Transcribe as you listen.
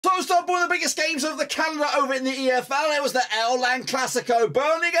one of the biggest games of the calendar over in the EFL. It was the L-Land Classico.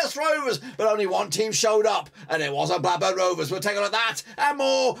 Burnley against Rovers, but only one team showed up, and it wasn't Blackburn Rovers. We'll take a look at that and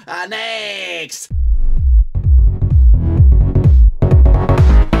more next.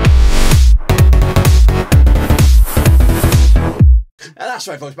 That's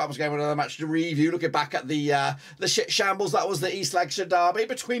right, folks. Back was going with another match to review. Looking back at the shit shambles that was the East Lancashire derby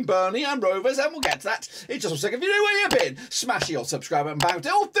between Burnley and Rovers, and we'll get to that in just a second. If you know where you've been, smash your subscribe button,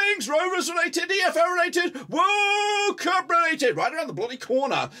 bang all things Rovers related, EFL related, World Cup related, right around the bloody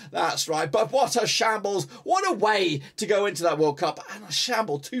corner. That's right. But what a shambles! What a way to go into that World Cup, and a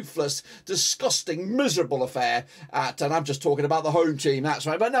shamble, toothless, disgusting, miserable affair. And I'm just talking about the home team. That's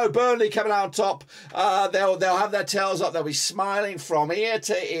right. But no, Burnley coming out on top. They'll have their tails up. They'll be smiling from ear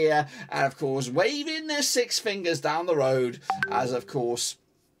to ear, and of course waving their six fingers down the road, as of course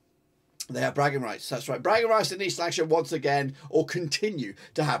they have bragging rights. That's right, bragging rights in East Lancashire once again, or continue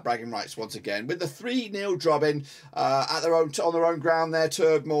to have bragging rights once again, with the 3-0 drubbing at their own on their own ground there.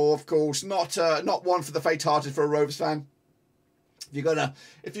 Turdmore, of course, not one for the faint-hearted for a Rovers fan.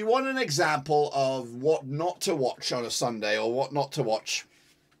 If you want an example of what not to watch on a Sunday, or what not to watch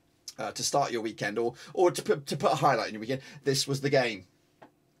to start your weekend, or to put a highlight in your weekend, this was the game.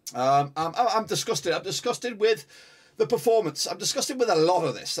 I'm disgusted. I'm disgusted with the performance. I'm disgusted with a lot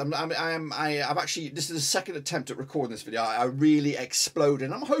of this. I've actually, this is the second attempt at recording this video. I really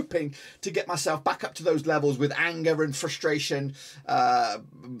exploded. I'm hoping to get myself back up to those levels with anger and frustration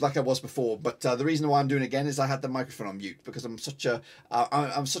like I was before. But the reason why I'm doing it again is I had the microphone on mute because I'm such a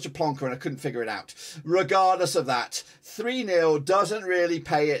plonker and I couldn't figure it out. Regardless of that, 3-0 doesn't really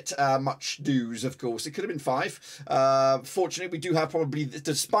pay it much dues, of course. It could have been 5. Fortunately, we do have probably,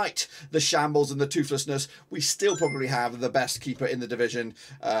 despite the shambles and the toothlessness, we still probably have the best keeper in the division.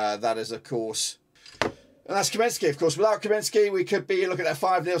 That is, of course, and that's Kaminsky. Of course, without Kaminsky, we could be looking at a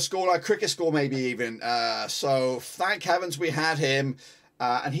 5-0 score, like cricket score maybe even. So thank heavens we had him.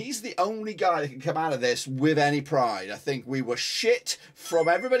 And he's the only guy that can come out of this with any pride. I think we were shit from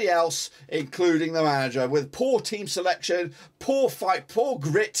everybody else, including the manager, with poor team selection, poor fight, poor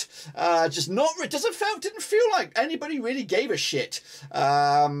grit. Didn't feel like anybody really gave a shit.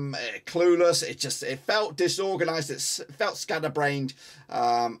 Clueless. It felt disorganized. It felt scatterbrained.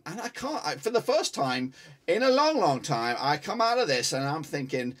 And for the first time in a long time, I come out of this and I'm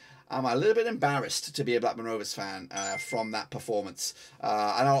thinking, I'm a little bit embarrassed to be a Blackburn Rovers fan from that performance,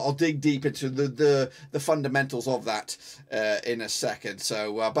 and I'll dig deep into the fundamentals of that in a second.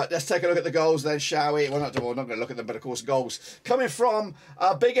 So, but let's take a look at the goals then, shall we? We're not going to look at them, but of course, goals coming from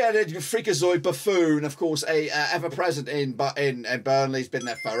a big-headed freakazoid buffoon, of course, ever present in Burnley. He's been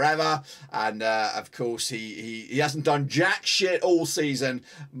there forever, and of course, he hasn't done jack shit all season,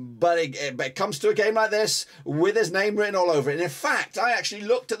 but it comes to a game like this with his name written all over it. And in fact, I actually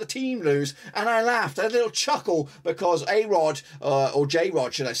looked at the team lose and I laughed. I had a little chuckle because A-Rod, or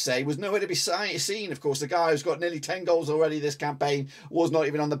J-Rod should I say, was nowhere to be seen. Of course, the guy who's got nearly 10 goals already this campaign was not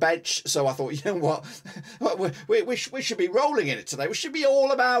even on the bench. So I thought, you know what, we should be rolling in it today. We should be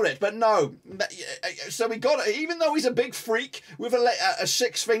all about it. But no. So we got it. Even though he's a big freak with a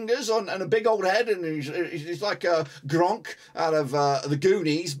 6 fingers and a big old head, and he's like a Gronk out of the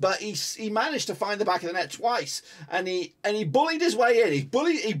Goonies, but he managed to find the back of the net twice, and he bullied his way in.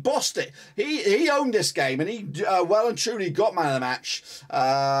 He bossed it. He owned this game, and he well and truly got man of the match.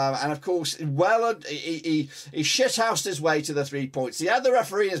 And of course, he shithoused his way to the 3 points. He had the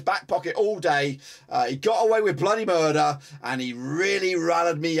referee in his back pocket all day. He got away with bloody murder, and he really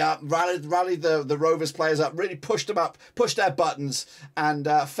rallied me up, rallied the Rovers players up, really pushed them up, pushed their buttons, and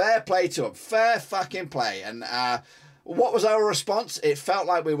fair play to him. Fair fucking play. And what was our response? It felt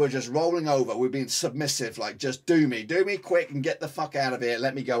like we were just rolling over. We were being submissive, like, just do me quick and get the fuck out of here.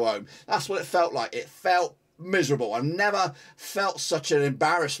 Let me go home. That's what it felt like. It felt miserable. I've never felt such an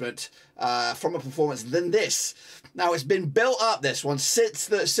embarrassment from a performance than this. Now, it's been built up, this one, since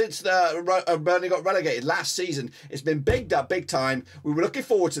Burnley got relegated last season. It's been bigged up big time. We were looking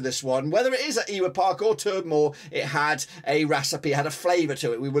forward to this one. Whether it is at Ewood Park or Turdmore, it had a recipe, had a flavour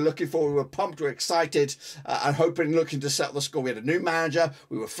to it. We were looking forward, we were pumped, we were excited, and looking to settle the score. We had a new manager.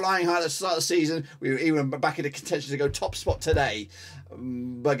 We were flying high at the start of the season. We were even back in the contention to go top spot today.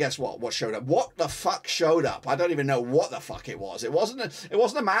 But guess what? What showed up? What the fuck showed up? I don't even know what the fuck it was. It wasn't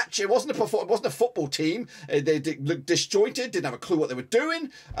a match. It wasn't a football team. They looked disjointed. Didn't have a clue what they were doing.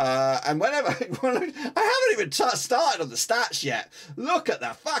 And whenever I haven't even started on the stats yet. Look at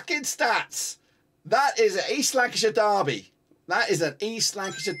the fucking stats. That is an East Lancashire derby. That is an East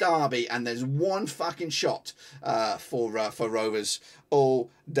Lancashire derby, and there's one fucking shot for Rovers all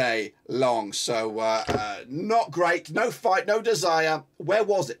day long. So not great, no fight, no desire. Where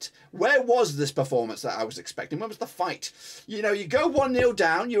was it? Where was this performance that I was expecting? Where was the fight? You know, you go 1-0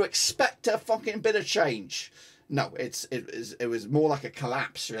 down, you expect a fucking bit of change. No, it was more like a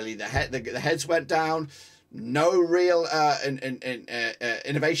collapse, really. The heads went down. No real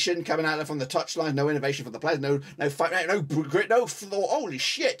innovation coming out from the touchline. No innovation from the players. No fight. No grit. No thought. Holy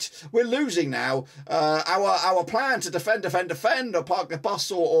shit, we're losing now. Our plan to defend, or park the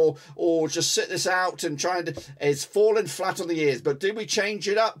bus, or just sit this out and try and is falling flat on the ears. But did we change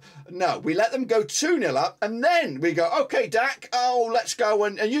it up? No, we let them go 2-0 up, and then we go, okay, Dak. Oh, let's go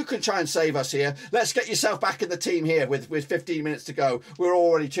and you can try and save us here. Let's get yourself back in the team here with 15 minutes to go. We're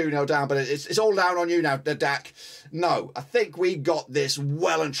already 2-0 down, but it's all down on you now, Dak. No, I think we got this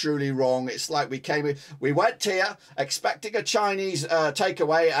well and truly wrong. It's like we went here expecting a Chinese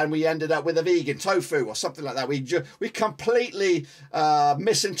takeaway, and we ended up with a vegan tofu or something like that. We completely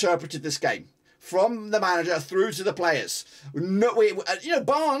misinterpreted this game. From the manager through to the players. No,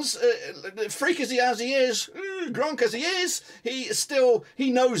 Barnes, freak as he is, Gronk as he is,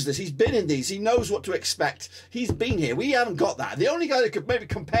 he knows this. He's been in these. He knows what to expect. He's been here. We haven't got that. The only guy that could maybe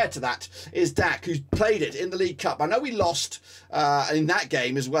compare to that is Dak, who's played it in the League Cup. I know we lost in that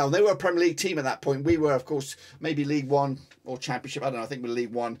game as well. They were a Premier League team at that point. We were, of course, maybe League One or Championship. I don't know. I think we were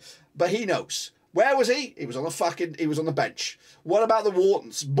League One. But he knows. Where was he? He was on the bench. What about the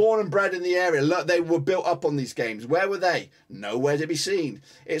Whartons? Born and bred in the area. Look, they were built up on these games. Where were they? Nowhere to be seen.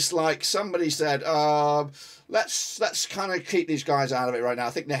 It's like somebody said, let's kind of keep these guys out of it right now.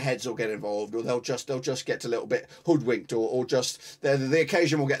 I think their heads will get involved, or they'll just get a little bit hoodwinked, or just the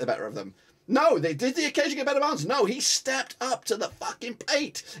occasion will get the better of them. No, did the occasion get better Barnes? No, he stepped up to the fucking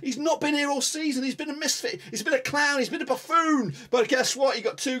plate. He's not been here all season. He's been a misfit. He's been a clown. He's been a buffoon. But guess what? He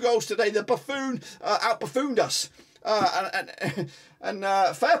got 2 goals today. The buffoon out-buffooned us. And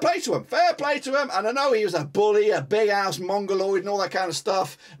fair play to him. Fair play to him. And I know he was a bully, a big house mongoloid and all that kind of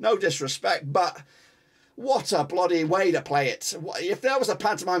stuff. No disrespect, but what a bloody way to play it. If there was a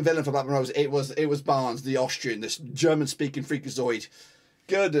pantomime villain for Blackburn Rovers, it was Barnes, the Austrian, this German-speaking freakazoid.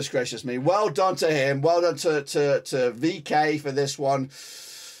 Goodness gracious me. Well done to him. Well done to VK for this one.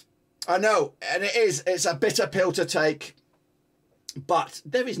 I know, and it's a bitter pill to take, but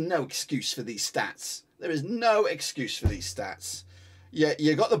there is no excuse for these stats. There is no excuse for these stats.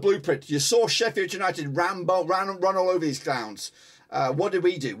 You got the blueprint. You saw Sheffield United run all over these clowns. What did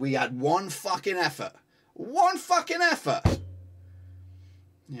we do? We had one fucking effort. One fucking effort.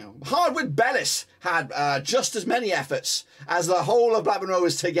 You know, Hardwood Bellis had just as many efforts as the whole of Blackburn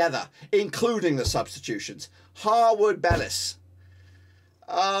Rovers together, including the substitutions. Hardwood Bellis.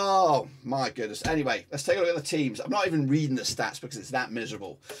 Oh, my goodness. Anyway, let's take a look at the teams. I'm not even reading the stats because it's that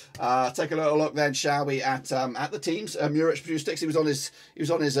miserable. Take a little look then, shall we, at the teams. Muric produced 6. He was on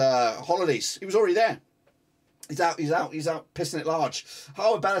his holidays. He was already there. He's out pissing it large.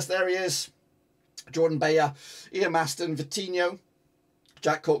 Hardwood Bellis, there he is. Jordan Bayer, Ian Maston, Vitinho,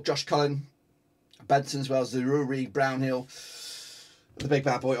 Jack Cook, Josh Cullen, Benson as well as Zaruri, Brownhill, the big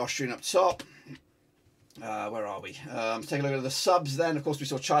bad boy Austrian up top. Where are we? Let's take a look at the subs then. Of course, we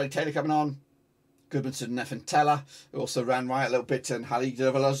saw Charlie Taylor coming on, Goodmanson, Nefentella, who also ran right a little bit, and Halid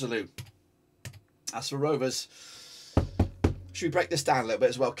Develozulu. As for Rovers, should we break this down a little bit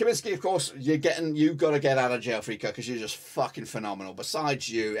as well? Kaminski, of course, you've got to get out of jail free cut because you're just fucking phenomenal. Besides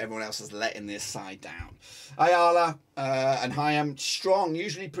you, everyone else is letting this side down. Ayala and Hyam, strong,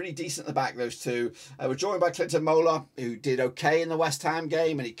 usually pretty decent at the back, those two. We're joined by Clinton Mola, who did okay in the West Ham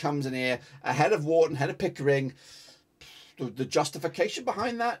game, and he comes in here ahead of Wharton, ahead of Pickering. The justification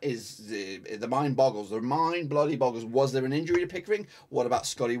behind that is the mind boggles. The mind bloody boggles. Was there an injury to Pickering? What about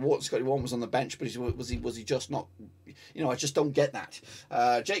Scotty Wharton? Scotty Wharton was on the bench, but was he just not? You know, I just don't get that.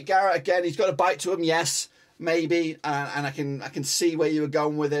 Jake Garrett again. He's got a bite to him. Yes, maybe, and I can see where you were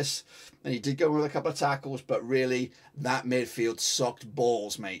going with this. And he did go with a couple of tackles, but really, that midfield sucked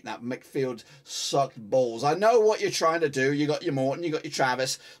balls, mate. That midfield sucked balls. I know what you're trying to do. You got your Morton, you got your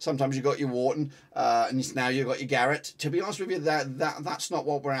Travis. Sometimes you got your Wharton, and now you got your Garrett. To be honest with you, that's not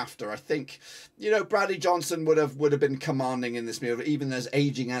what we're after. I think, you know, Bradley Johnson would have been commanding in this midfield, even as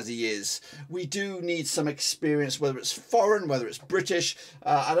aging as he is. We do need some experience, whether it's foreign, whether it's British.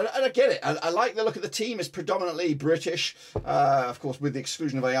 And I get it. I like the look of the team. It's predominantly British, of course, with the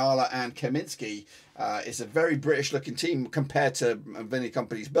exclusion of Ayala and Kaminski. It's a very British looking team compared to Vinny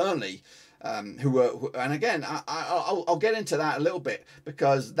Company's Burnley. and again, I'll get into that a little bit,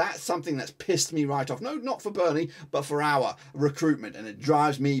 because that's something that's pissed me right off. No, not for Burnley, but for our recruitment, and it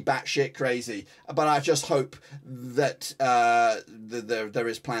drives me batshit crazy. But I just hope that there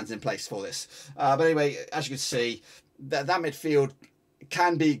is plans in place for this. But anyway, as you can see, that midfield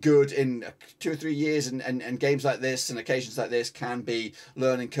can be good in 2 or 3 years, and games like this and occasions like this can be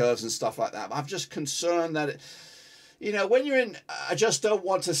learning curves and stuff like that. But I'm just concerned that when you're in, I just don't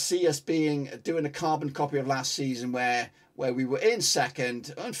want to see us doing a carbon copy of last season where we were in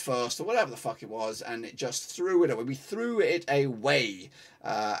second and first or whatever the fuck it was, and it just threw it away. We threw it away.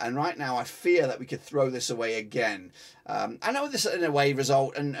 And right now I fear that we could throw this away again. I know this is an away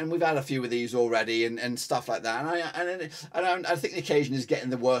result, and we've had a few of these already and stuff like that. And I think the occasion is getting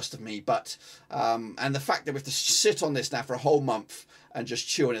the worst of me. But and the fact that we have to sit on this now for a whole month and just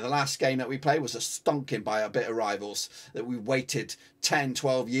chew on it. The last game that we played was a stonking by our bitter rivals that we waited 10,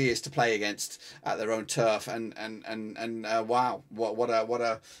 12 years to play against at their own turf. And wow, what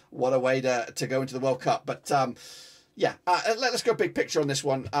a way to go into the World Cup. But yeah, let's go big picture on this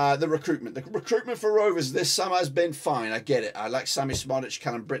one. The recruitment. The recruitment for Rovers this summer has been fine. I get it. I like Sammy Smodic.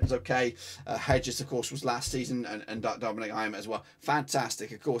 Callum Britton's okay. Hedges, of course, was last season, and Dominic Hyam as well.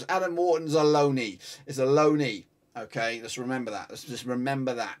 Fantastic, of course. Adam Morton's a loanee. Is a loanee. Okay, let's remember that. Let's just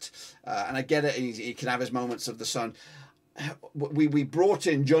remember that. And I get it. He can have his moments of the sun. We brought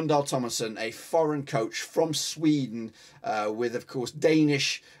in Jon Dahl Tomasson, a foreign coach from Sweden, with, of course,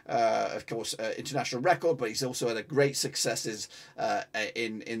 Danish, international record, but he's also had great successes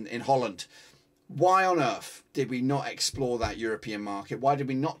in Holland. Why on earth did we not explore that European market? Why did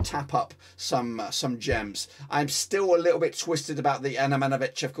we not tap up some gems? I'm still a little bit twisted about the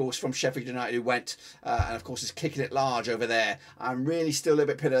Anamanovic, of course, from Sheffield United, who went and of course is kicking it large over there. I'm really still a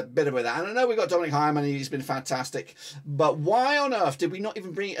bit bitter with that. And I know we got Dominic Hyam, and he's been fantastic. But why on earth did we not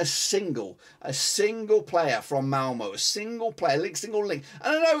even bring a single player from Malmo, a single player, single link?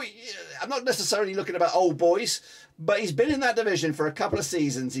 And I know I'm not necessarily looking about old boys, but he's been in that division for a couple of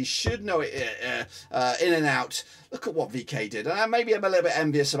seasons. He should know it in and out. Look at what VK did. And maybe I'm a little bit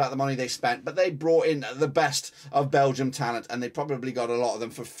envious about the money they spent, but they brought in the best of Belgium talent, and they probably got a lot of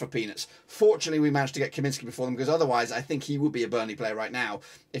them for peanuts. Fortunately, we managed to get Kaminski before them, because otherwise I think he would be a Burnley player right now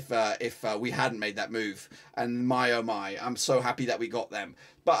if we hadn't made that move. And my, oh my, I'm so happy that we got them.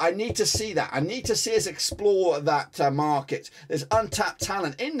 But I need to see that. I need to see us explore that market. There's untapped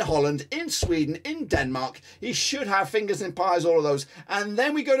talent in Holland, in Sweden, in Denmark. He should have fingers in pies, all of those. And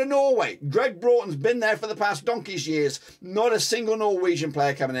then we go to Norway. Greg Broughton's been there for the past donkey's years. Not a single Norwegian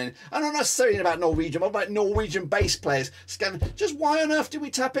player coming in. I'm not necessarily about Norwegian, but about Norwegian-based players. Just why on earth did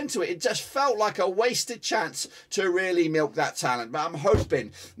we tap into it? It just felt like a wasted chance to really milk that talent. But I'm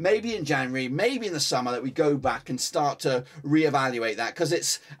hoping maybe in January, maybe in the summer, that we go back and start to reevaluate that, because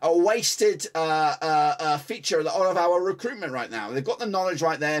it's a wasted feature of our recruitment right now. They've got the knowledge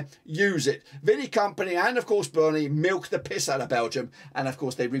right there. Use it. Vinny Company and, of course, Burnley milk the piss out of Belgium, and, of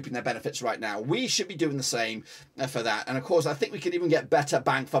course, they're reaping their benefits right now. We should be doing the same for that. And, of course, I think we can even get better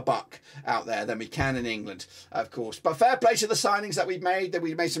bang for buck out there than we can in England, of course. But fair play to the signings that we've made. That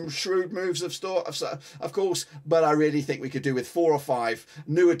we made some shrewd moves, of course. But I really think we could do with 4 or 5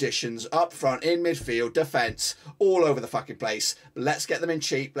 new additions up front, in midfield, defence, all over the fucking place. But let's get them in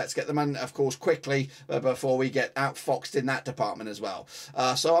cheap. Let's get them in, of course, quickly before we get outfoxed in that department as well.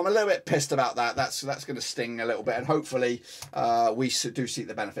 So I'm a little bit pissed about that. That's going to sting a little bit, and hopefully we do see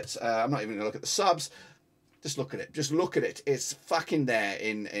the benefits. I'm not even going to look at the subs. Just look at it. Just look at it. It's fucking there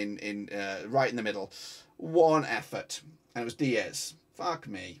in right in the middle. One effort, and it was Diaz. Fuck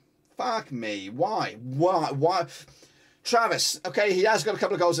me. Fuck me. Why? Travis, okay, he has got a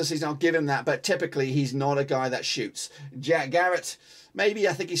couple of goals this season, I'll give him that, but typically he's not a guy that shoots. Jack Garrett, maybe,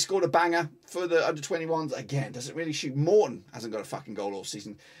 I think he scored a banger for the under-21s. Again, doesn't really shoot. Morton hasn't got a fucking goal all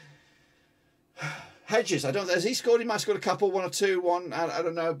season. Hedges, has he scored? He might have scored a couple, 1 or 2, I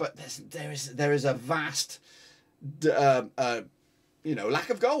don't know, but there is a vast lack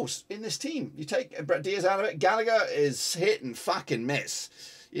of goals in this team. You take Brett Diaz out of it, Gallagher is hit and fucking miss.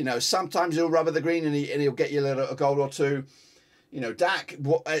 Sometimes he'll rubber the green and he'll get you a goal or 2. Dak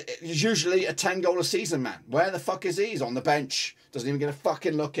is usually a 10-goal a season man. Where the fuck is he? He's on the bench. Doesn't even get a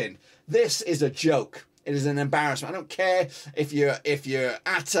fucking look in. This is a joke. It is an embarrassment. I don't care if you're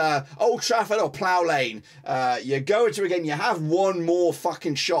at Old Trafford or Plough Lane. You go into a game, you have one more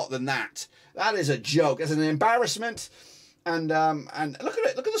fucking shot than that. That is a joke. It's an embarrassment. And look at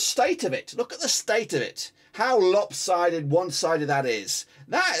it. Look at the state of it. Look at the state of it. How lopsided, one-sided that is.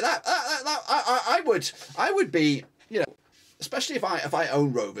 I would be, especially if I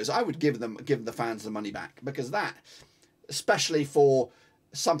own Rovers, I would give the fans the money back, because that, especially for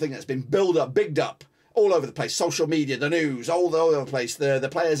something that's been bigged up all over the place. Social media, the news, all over the place. The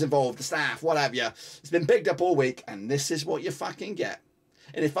players involved, the staff, what have you. It's been bigged up all week, and this is what you fucking get.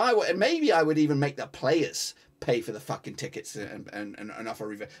 And if I were, and maybe I would even make the players pay for the fucking tickets and offer a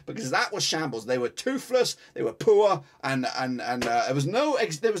review, because that was shambles. They were toothless, they were poor, and there was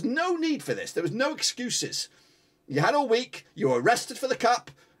no need for this. There was no excuses. You had all week. You were arrested for the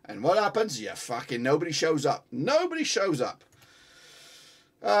cup, and what happens? You fucking nobody shows up. Nobody shows up.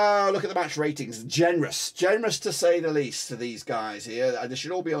 Look at the match ratings. Generous to say the least to these guys here. They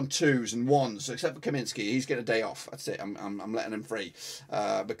should all be on 2s and 1s, except for Kaminsky. He's getting a day off. That's it. I'm letting him free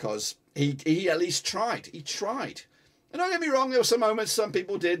because he at least tried. He tried. And don't get me wrong. There were some moments some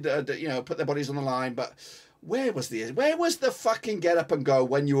people did put their bodies on the line, but where was the fucking get up and go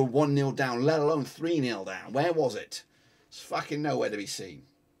when you were 1-0 down, let alone 3-0 down? Where was it? It's fucking nowhere to be seen.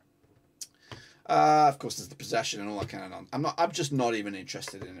 Of course, there's the possession and all that kind of nonsense. I'm just not even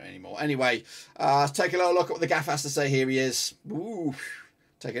interested in it anymore. Anyway, let's take a little look at what the gaff has to say. Here he is. Ooh,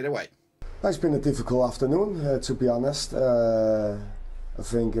 take it away. It's been a difficult afternoon, to be honest. I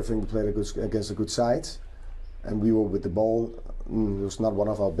think we played against a good side, and we were with the ball. It was not one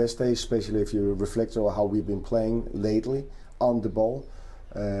of our best days, especially if you reflect on how we've been playing lately on the ball.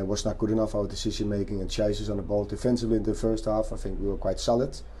 Was not good enough, our decision making and choices on the ball. Defensively in the first half, I think we were quite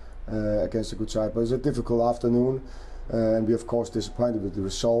solid. Against a good side, but it was a difficult afternoon, and we of course disappointed with the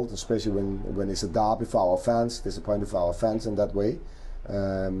result, especially when it's a derby for our fans. Disappointed for our fans in that way.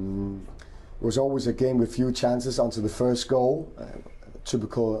 It was always a game with few chances until the first goal.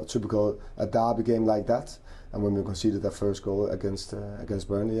 Typical a derby game like that. And when we conceded that first goal against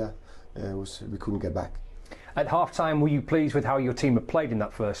Burnley, we couldn't get back. At half-time, were you pleased with how your team had played in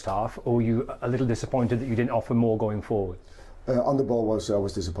that first half, or were you a little disappointed that you didn't offer more going forward? On the ball, I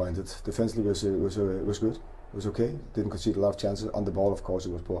was disappointed. Defensively was good. It was okay. Didn't concede a lot of chances. On the ball, of course,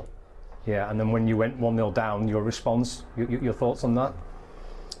 it was poor. Yeah, and then when you went 1-0 down, your response, your thoughts on that?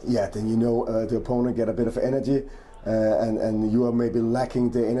 Yeah, then the opponent get a bit of energy, and you are maybe lacking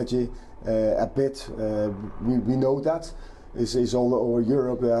the energy a bit. We know that. It's all over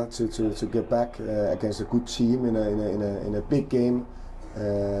Europe to get back against a good team in a big game.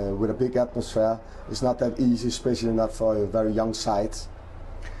 With a big atmosphere. It's not that easy, especially not for a very young side.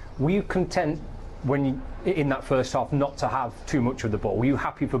 Were you content in that first half not to have too much of the ball? Were you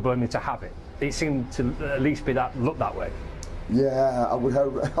happy for Burnley to have it? It seemed to at least look that way. Yeah, I would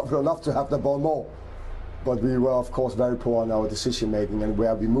love to have the ball more, but we were of course very poor in our decision making and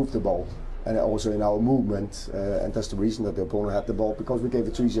where we moved the ball, and also in our movement, and that's the reason that the opponent had the ball, because we gave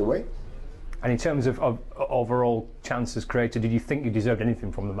it too easy away. And in terms of overall chances created, did you think you deserved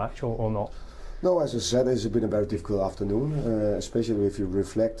anything from the match or not? No, as I said, it's been a very difficult afternoon, especially if you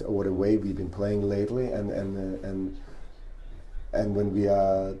reflect over the way we've been playing lately, and when we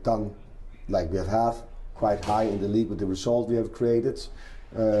are done like we have quite high in the league with the result we have created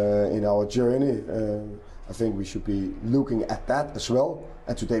in our journey. I think we should be looking at that as well,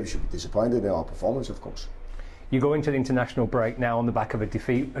 and today we should be disappointed in our performance, of course. You go into the international break now on the back of a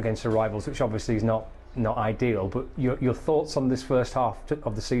defeat against the rivals, which obviously is not ideal, but your thoughts on this first half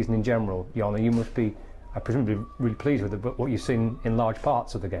of the season in general, Jonna? You must be, I presume, really pleased with it, but what you've seen in large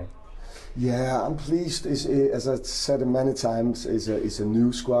parts of the game. Yeah, I'm pleased. As I said many times, it's a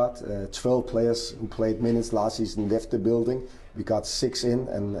new squad. 12 players who played minutes last season left the building. We got 6 in,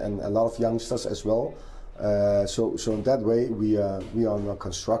 and a lot of youngsters as well. So in that way, we are on a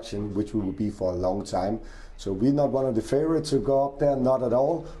construction, which we will be for a long time. So we're not one of the favorites to go up there, not at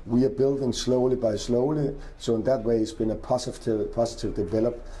all. We are building slowly by slowly. So in that way, it's been a positive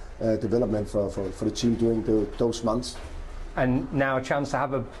development for the team during those months. And now a chance to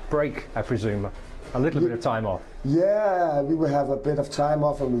have a break, I presume, a little bit of time off. Yeah, we will have a bit of time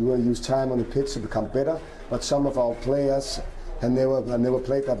off, and we will use time on the pitch to become better. But some of our players have never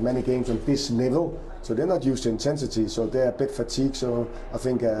played that many games on this level, so they're not used to intensity, so they're a bit fatigued. So I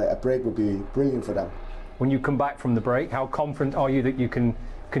think a break would be brilliant for them. When you come back from the break, how confident are you that you can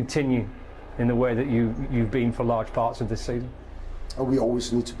continue in the way that you've been for large parts of this season? We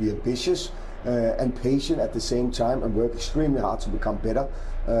always need to be ambitious and patient at the same time, and work extremely hard to become better.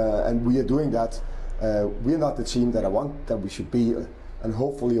 And we are doing that. We are not the team that I want that we should be, and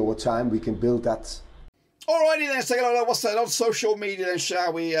hopefully over time we can build that. Alrighty then, let's take a look at what's said on social media then,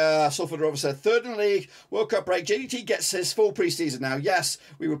 shall we? Salford Rovers said, third in the league, World Cup break. JDT gets his full pre-season now. Yes,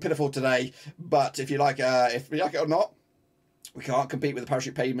 we were pitiful today, but if you like it or not, we can't compete with the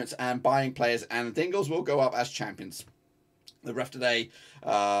parachute payments and buying players, and the Dingles will go up as champions. The ref today,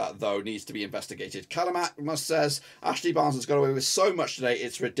 though, needs to be investigated. Calamat says, Ashley Barnes has got away with so much today,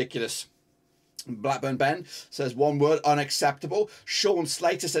 it's ridiculous. Blackburn Ben says, one word, unacceptable. Sean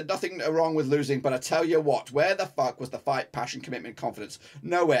Slater said, nothing wrong with losing, but I tell you what, where the fuck was the fight, passion, commitment, confidence?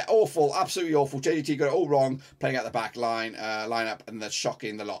 Nowhere. Awful, absolutely awful. JDT got it all wrong, playing out the back line, lineup, and the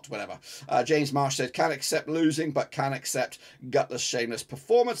shocking the lot, whatever. James Marsh said, can't accept losing, but can accept gutless, shameless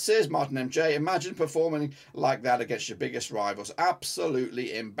performances. Martin MJ, imagine performing like that against your biggest rivals.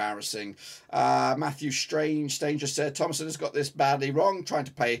 Absolutely embarrassing. Matthew Stanger said, Thompson has got this badly wrong, trying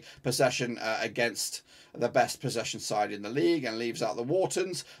to play possession against the best possession side in the league and leaves out the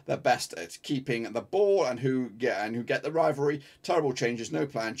Whartons, the best at keeping the ball and who get the rivalry. Terrible changes, no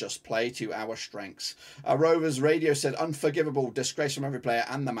plan, just play to our strengths. Rovers Radio said, unforgivable, disgrace from every player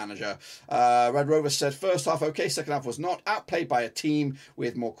and the manager. Red Rovers said, first half okay, second half was not. Outplayed by a team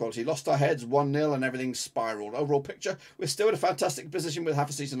with more quality. Lost our heads 1-0 and everything spiraled. Overall picture, we're still in a fantastic position with half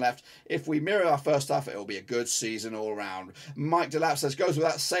a season left. If we mirror our first half, it will be a good season all round. Mike Delap says, goes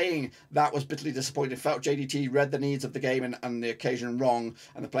without saying that was bitterly disappointing. Felt JDT read the needs of the game and the occasion wrong,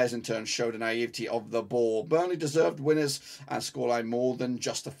 and the players in turn showed a naivety of the ball. Burnley deserved winners and scoreline more than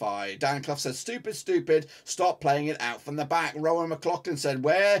justified. Dan Clough said, stupid, stop playing it out from the back. Rowan McLaughlin said,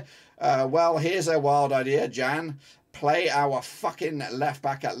 well, here's a wild idea, Jan. Play our fucking left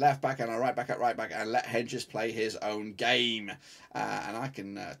back at left back and our right back at right back and let Hedges play his own game. And I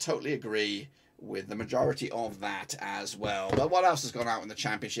can totally agree with the majority of that as well. But what else has gone out in the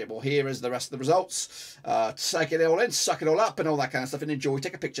Championship? Well, here is the rest of the results. Take it all in, suck it all up and all that kind of stuff and enjoy.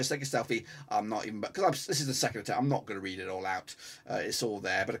 Take a picture, take a selfie. I'm not even, because this is the second attempt, I'm not going to read it all out. It's all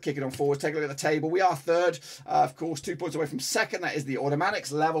there. But kick it on forward, take a look at the table. We are third, of course, 2 points away from second. That is the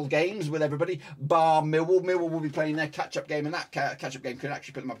automatics level games with everybody, bar Millwall. Millwall will be playing their catch-up game, and that catch-up game could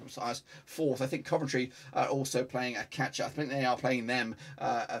actually put them up as fourth. I think Coventry are also playing a catch-up. I think they are playing them,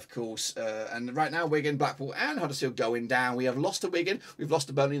 of course, and right now Wigan, Blackpool and Huddersfield going down. We have lost to Wigan, we've lost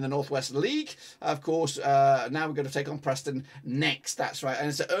to Burnley in the North West League, of course. Now we're going to take on Preston next, that's right, and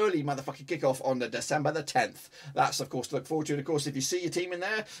it's an early motherfucking kickoff on the December the 10th. That's of course to look forward to, and of course if you see your team in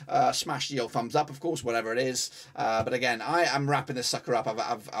there, smash the old thumbs up, of course, whatever it is. But again, I am wrapping this sucker up.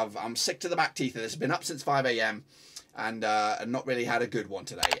 I'm sick to the back teeth of this. It's been up since 5 a.m. and not really had a good one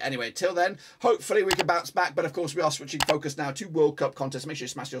today. Anyway, till then, hopefully we can bounce back. But of course, we are switching focus now to World Cup contests. Make sure you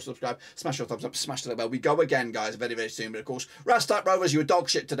smash your subscribe, smash your thumbs up, smash the little bell. We go again, guys, very, very soon. But of course, Rastart Rovers, you were dog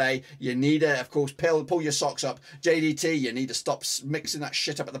shit today. You need to, of course, pull your socks up. JDT, you need to stop mixing that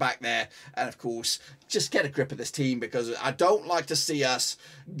shit up at the back there. And of course, just get a grip of this team, because I don't like to see us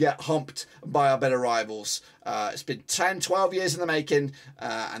get humped by our better rivals. It's been 10, 12 years in the making,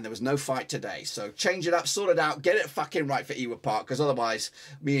 and there was no fight today. So change it up, sort it out, get it fucking right for Ewood Park, because otherwise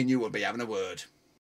me and you will be having a word.